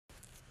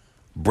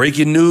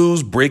Breaking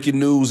news,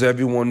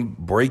 everyone.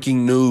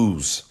 Breaking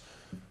news.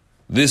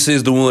 This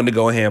is the Willing to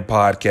Go Ham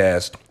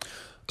podcast.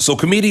 So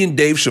comedian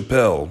Dave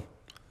Chappelle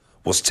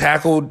was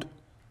tackled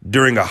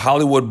during a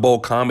Hollywood Bowl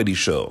comedy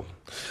show.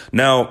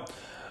 Now,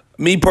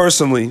 me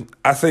personally,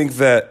 I think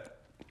that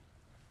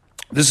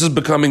this is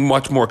becoming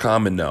much more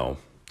common now.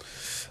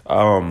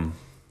 I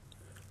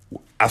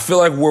feel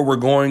like where we're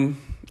going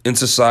in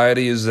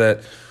society is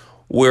that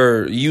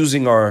we're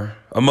using our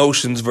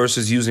emotions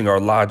versus using our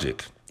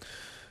logic.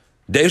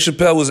 Dave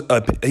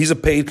Chappelle he's a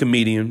paid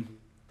comedian.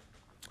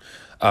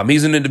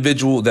 He's an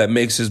individual that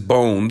makes his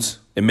bones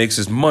and makes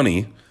his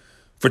money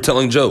for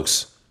telling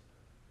jokes.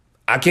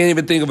 I can't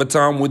even think of a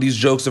time where these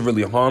jokes have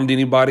really harmed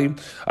anybody.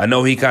 I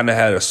know he kind of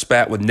had a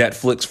spat with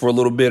Netflix for a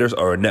little bit,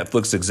 or a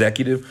Netflix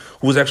executive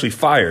who was actually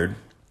fired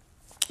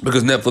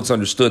because Netflix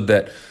understood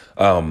that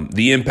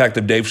the impact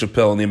of Dave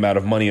Chappelle and the amount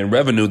of money and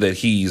revenue that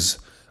he's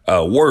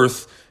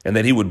worth and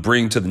that he would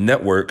bring to the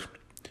network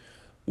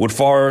would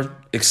far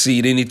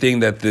exceed anything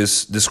that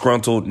this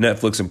disgruntled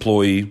Netflix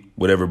employee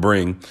would ever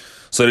bring.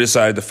 So they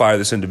decided to fire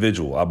this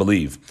individual, I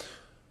believe.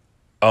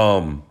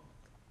 Now,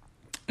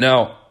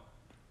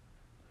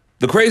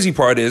 the crazy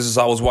part is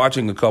I was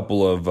watching a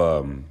couple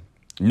of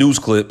news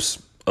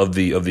clips of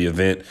the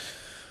event,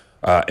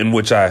 in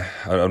which I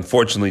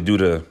unfortunately, due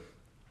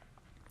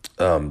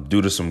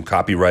to some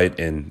copyright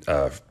and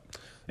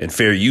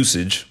fair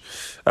usage,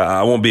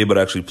 I won't be able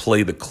to actually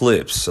play the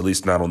clips, at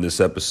least not on this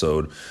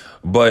episode.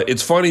 But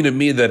it's funny to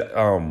me that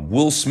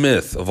Will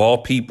Smith, of all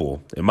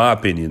people, in my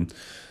opinion,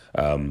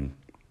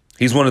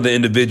 he's one of the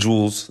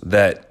individuals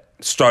that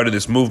started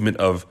this movement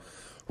of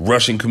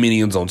rushing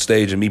comedians on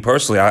stage. And me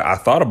personally, I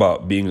thought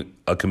about being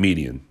a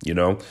comedian, you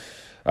know.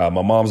 My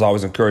mom's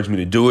always encouraged me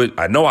to do it.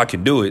 I know I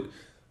can do it.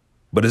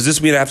 But does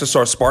this mean I have to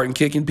start Spartan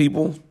kicking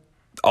people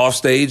off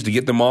stage to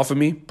get them off of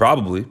me?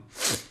 Probably.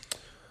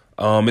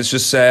 It's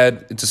just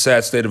sad. It's a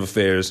sad state of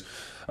affairs.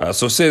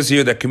 So it says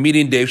here that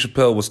comedian Dave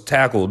Chappelle was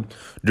tackled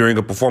during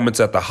a performance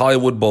at the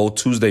Hollywood Bowl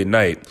Tuesday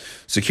night.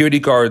 Security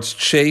guards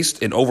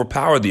chased and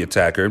overpowered the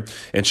attacker,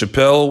 and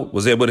Chappelle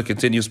was able to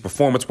continue his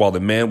performance while the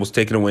man was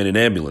taken away in an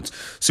ambulance.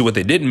 See, what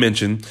they didn't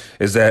mention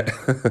is that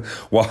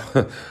while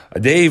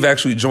Dave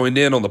actually joined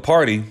in on the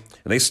party, and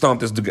they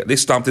stomped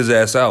his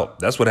ass out.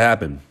 That's what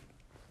happened.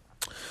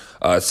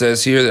 It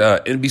says here,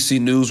 NBC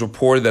News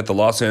reported that the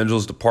Los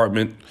Angeles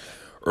Department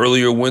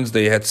earlier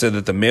Wednesday had said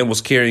that the man was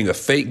carrying a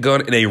fake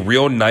gun and a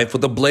real knife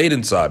with a blade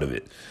inside of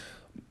it.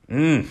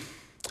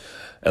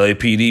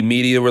 LAPD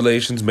media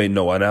relations made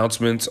no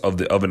announcements of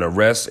an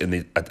arrest in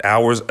the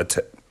hours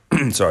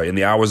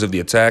of the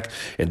attack,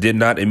 and did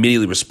not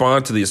immediately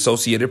respond to the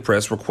Associated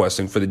Press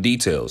requesting for the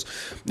details.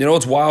 You know,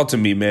 it's wild to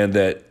me, man,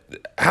 that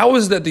how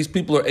is that these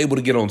people are able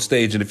to get on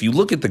stage? And if you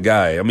look at the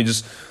guy, I mean,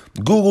 just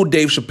Google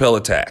Dave Chappelle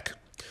attack.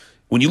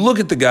 When you look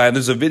at the guy, and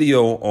there's a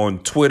video on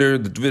Twitter,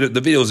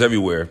 the video's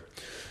everywhere.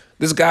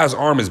 This guy's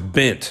arm is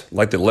bent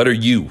like the letter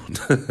U.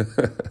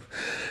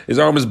 His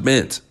arm is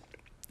bent.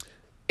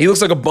 He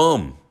looks like a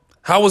bum.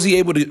 How was he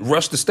able to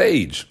rush the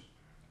stage?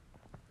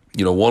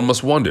 You know, one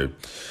must wonder.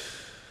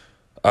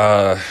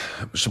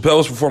 Chappelle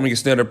was performing a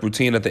stand-up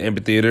routine at the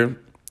amphitheater,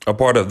 a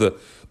part of the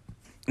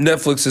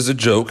Netflix is a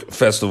Joke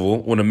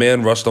festival, when a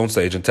man rushed on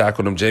stage and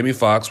tackled him. Jamie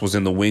Foxx was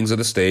in the wings of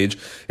the stage,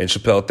 and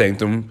Chappelle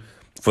thanked him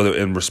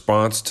in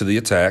response to the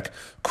attack.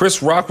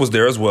 Chris Rock was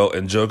there as well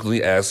and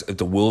jokingly asked if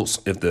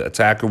the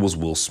attacker was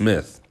Will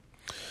Smith.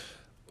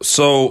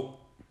 So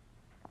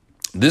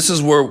this is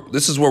where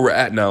we're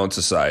at now in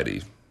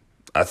society.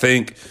 I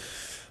think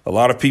a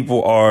lot of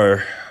people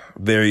are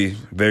very,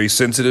 very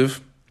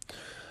sensitive.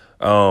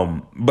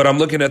 But I'm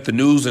looking at the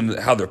news and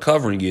how they're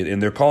covering it,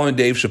 and they're calling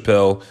Dave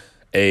Chappelle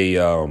a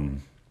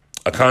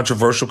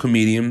controversial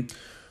comedian.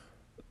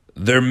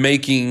 They're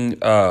making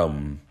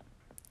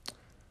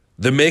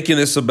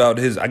this about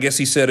I guess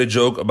he said a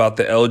joke about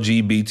the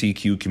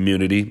LGBTQ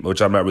community,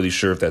 which I'm not really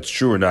sure if that's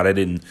true or not. I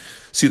didn't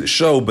see the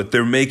show, but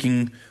they're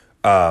making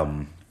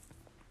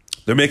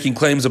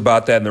claims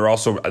about that. And they're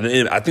also,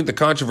 I think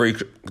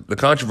the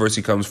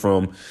controversy comes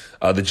from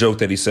the joke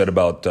that he said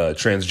about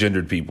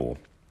transgendered people.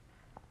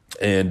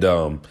 And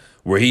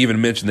where he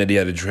even mentioned that he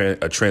had a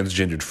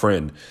transgendered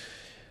friend.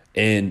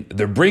 And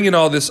they're bringing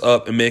all this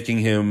up and making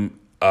him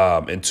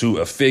into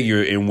a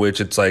figure in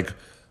which it's like,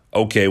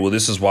 okay, well,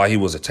 this is why he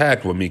was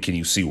attacked. Well, I mean, can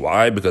you see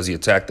why? Because he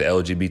attacked the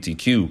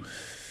LGBTQ.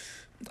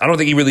 I don't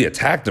think he really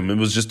attacked them. It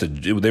was just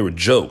they were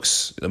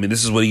jokes. I mean,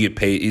 this is what he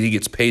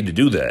gets paid to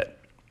do that.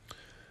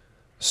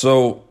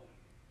 So,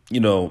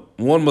 you know,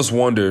 one must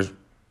wonder,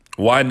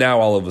 why now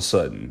all of a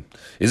sudden?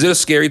 Is it a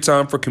scary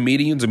time for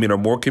comedians? I mean, are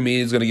more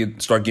comedians going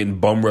to start getting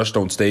bum rushed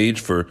on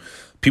stage for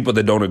people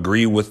that don't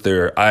agree with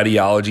their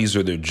ideologies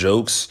or their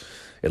jokes?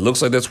 It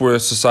looks like that's where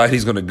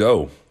society's going to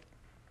go.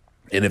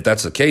 And if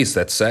that's the case,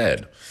 that's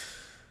sad.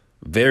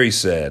 Very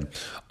sad.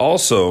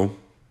 Also,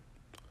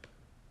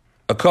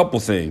 a couple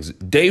things.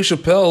 Dave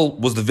Chappelle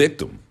was the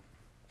victim.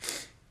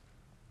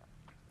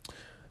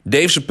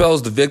 Dave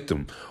Chappelle's the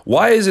victim.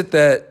 Why is it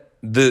that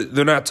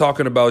they're not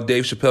talking about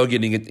Dave Chappelle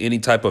getting any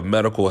type of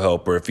medical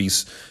help, or if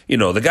he's,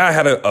 the guy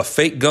had a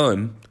fake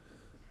gun,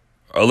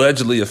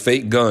 allegedly a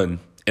fake gun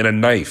and a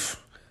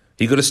knife.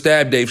 He could have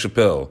stabbed Dave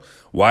Chappelle.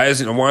 Why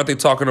aren't they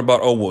talking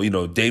about,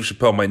 Dave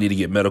Chappelle might need to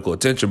get medical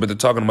attention, but they're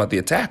talking about the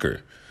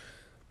attacker.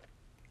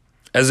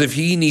 As if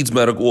he needs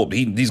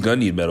he's going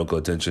to need medical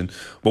attention.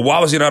 But why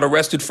was he not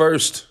arrested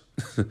first?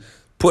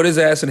 Put his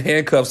ass in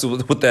handcuffs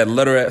with that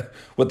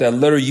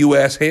letter U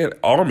ass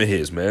arm of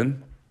his,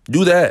 man.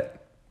 Do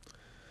that.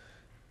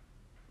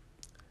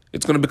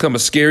 It's going to become a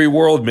scary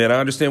world, man. I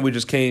understand we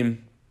just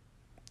came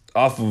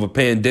off of a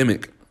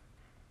pandemic.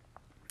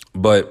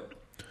 But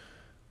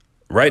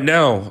right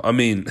now, I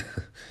mean,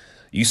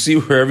 you see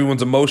where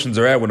everyone's emotions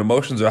are at. When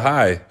emotions are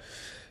high,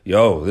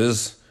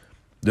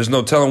 there's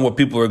no telling what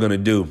people are going to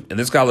do. And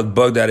this guy looked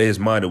bugged out of his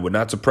mind. It would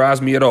not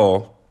surprise me at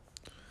all.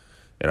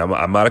 And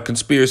I'm not a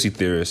conspiracy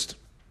theorist.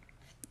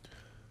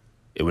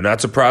 It would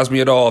not surprise me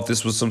at all if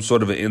this was some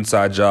sort of an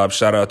inside job.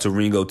 Shout out to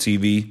Ringo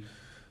TV.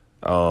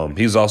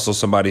 He's also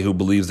somebody who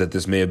believes that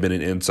this may have been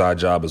an inside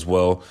job as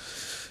well.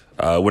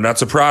 Would not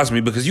surprise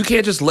me, because you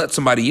can't just let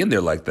somebody in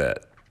there like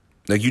that.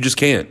 Like, you just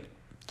can't.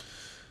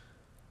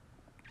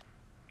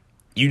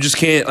 You just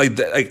can't.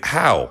 Like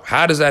how?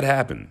 How does that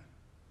happen?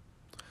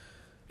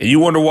 And you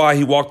wonder why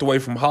he walked away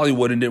from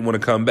Hollywood and didn't want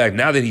to come back.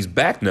 Now that he's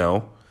back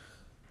now,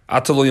 I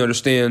totally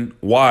understand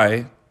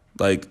why,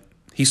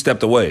 he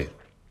stepped away.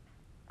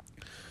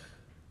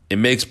 It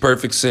makes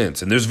perfect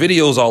sense. And there's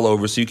videos all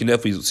over, so you can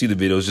definitely see the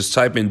videos. Just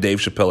type in Dave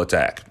Chappelle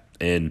attack.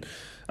 And,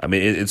 I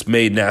mean, it's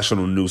made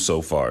national news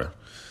so far.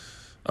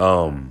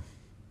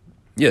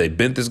 They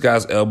bent this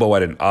guy's elbow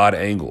at an odd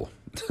angle.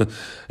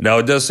 Now,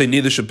 it does say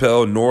neither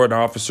Chappelle nor an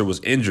officer was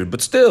injured,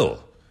 but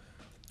still,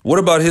 what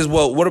about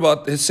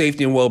his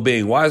safety and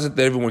well-being? Why is it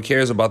that everyone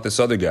cares about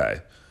this other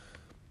guy?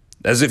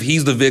 As if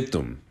he's the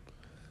victim.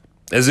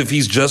 As if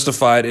he's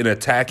justified in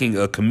attacking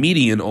a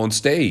comedian on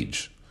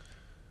stage.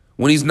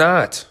 When he's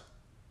not.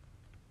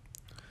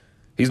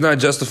 He's not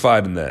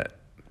justified in that.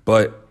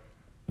 But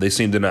they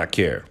seem to not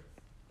care.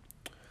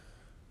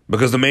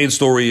 Because the main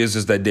story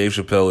is that Dave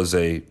Chappelle is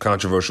a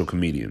controversial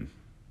comedian.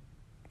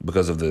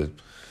 Because of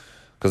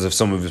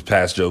some of his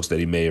past jokes that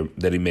he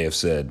may have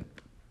said.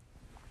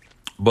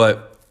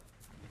 But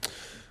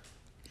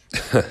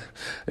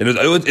and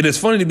it's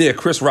funny to me that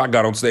Chris Rock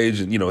got on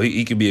stage and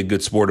he can be a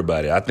good sport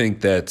about it. I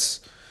think that's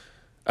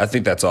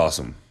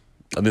awesome.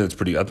 I think that's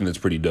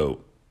pretty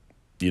dope.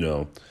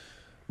 But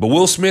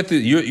Will Smith,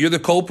 you're the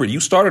culprit. You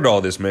started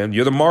all this, man.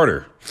 You're the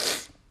martyr.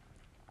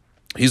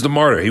 He's the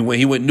martyr. He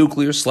went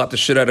nuclear, slapped the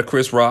shit out of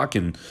Chris Rock,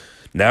 and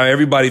now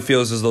everybody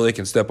feels as though they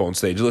can step on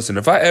stage. Listen,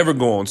 if I ever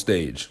go on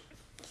stage,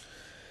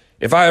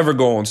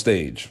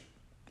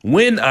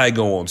 when I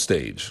go on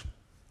stage,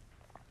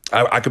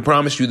 I can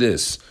promise you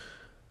this.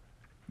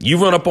 You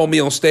run up on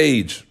me on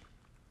stage,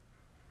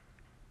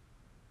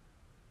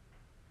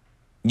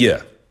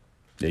 yeah,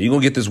 you're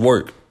going to get this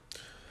work.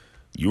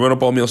 You run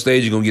up on me on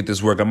stage, you're going to get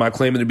this work. I'm not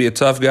claiming to be a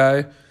tough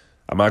guy.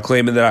 I'm not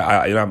claiming that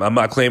I'm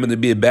not claiming to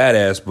be a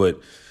badass, but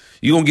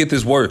you're going to get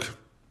this work.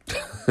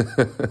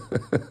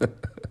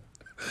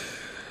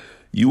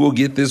 You will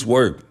get this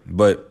work.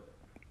 But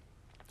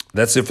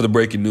that's it for the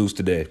breaking news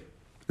today.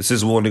 This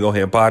is Willing to Go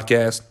Ham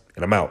podcast,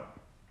 and I'm out.